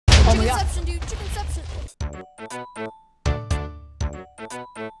Chickenception, dude. Chickenception.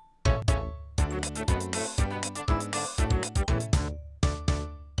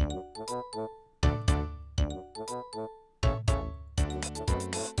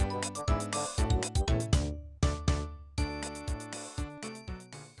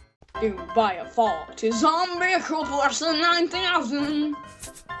 Dude, by a fall to zombie person 9000.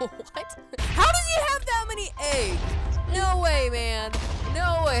 What? How does he have that many eggs? No way, man.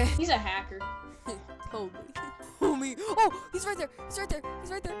 No way. He's a hacker. Totally. Oh, me. Oh, he's right there. He's right there.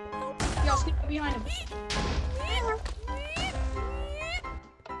 He's right there. Oh. Y'all sneak up behind him.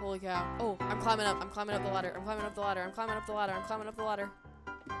 Holy cow. Oh, I'm climbing up. I'm climbing up the ladder. I'm climbing up the ladder. I'm climbing up the ladder. I'm climbing up the ladder.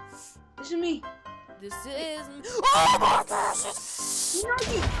 This is me. This is me. Oh my gosh!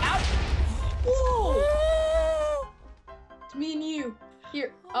 Out. Whoa! It's me and you.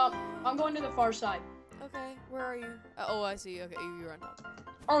 Here, I'm going to the far side. Okay, where are you? Oh, I see. Okay, you're on top.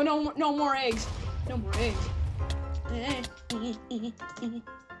 Oh, no more eggs. No more eggs.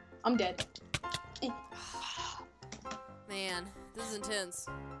 I'm dead. Man, this is intense.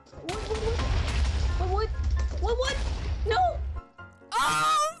 What? No!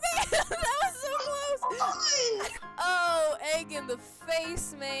 Oh, man! That was so close! Oh, egg in the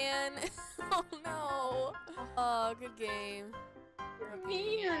face, man. Oh, no. Oh, good game.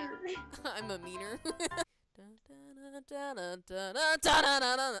 Meaner. I'm a meaner.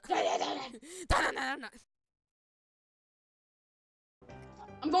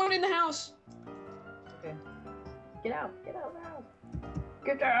 I'm going in the house. Okay. Get out of the house.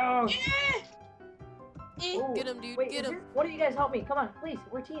 Get out! Yeah! Get him, dude. Wait, Get him. One of you guys help me. Come on, please.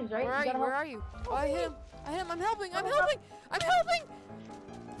 We're teams, right? Where are you? Where are you? Oh, I hit him. I hit him. I'm helping. I'm helping. I'm helping.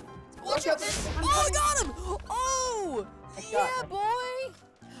 Watch out. Oh, I got him. Oh, yeah, boy.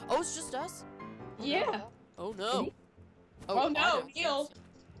 Oh, it's just us? Yeah. Oh, no. Oh no, heal.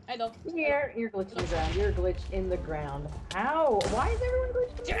 Hello. You're glitched in the ground. You're glitched in the ground. How? Why is everyone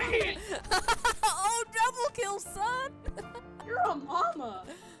glitched in the ground? Oh, double kill, son. You're a mama.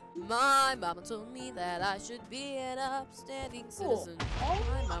 My mama told me that I should be an upstanding citizen.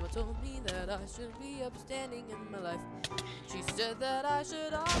 My mama told me that I should be upstanding in my life. She said that I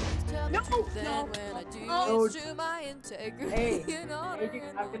should always tell the truth, and when I do, it's to my integrity. Hey, and honor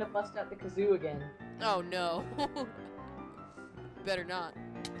and I'm gonna bust out the kazoo again. Oh no. Better not.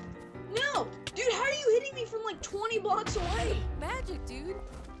 No! Dude, how are you hitting me from like 20 blocks away? Magic, dude.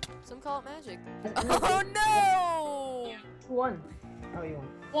 Some call it magic. Oh no! Who won? Oh, you won.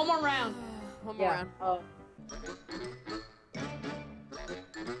 One more round. One more round.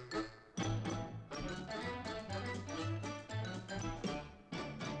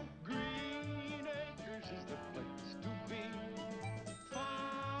 Green Acres is the place to be.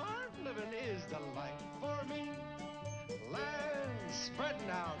 Farm living is the life for me. Land spreading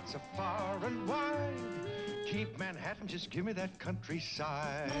out so far and wide. Keep Manhattan, just give me that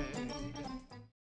countryside.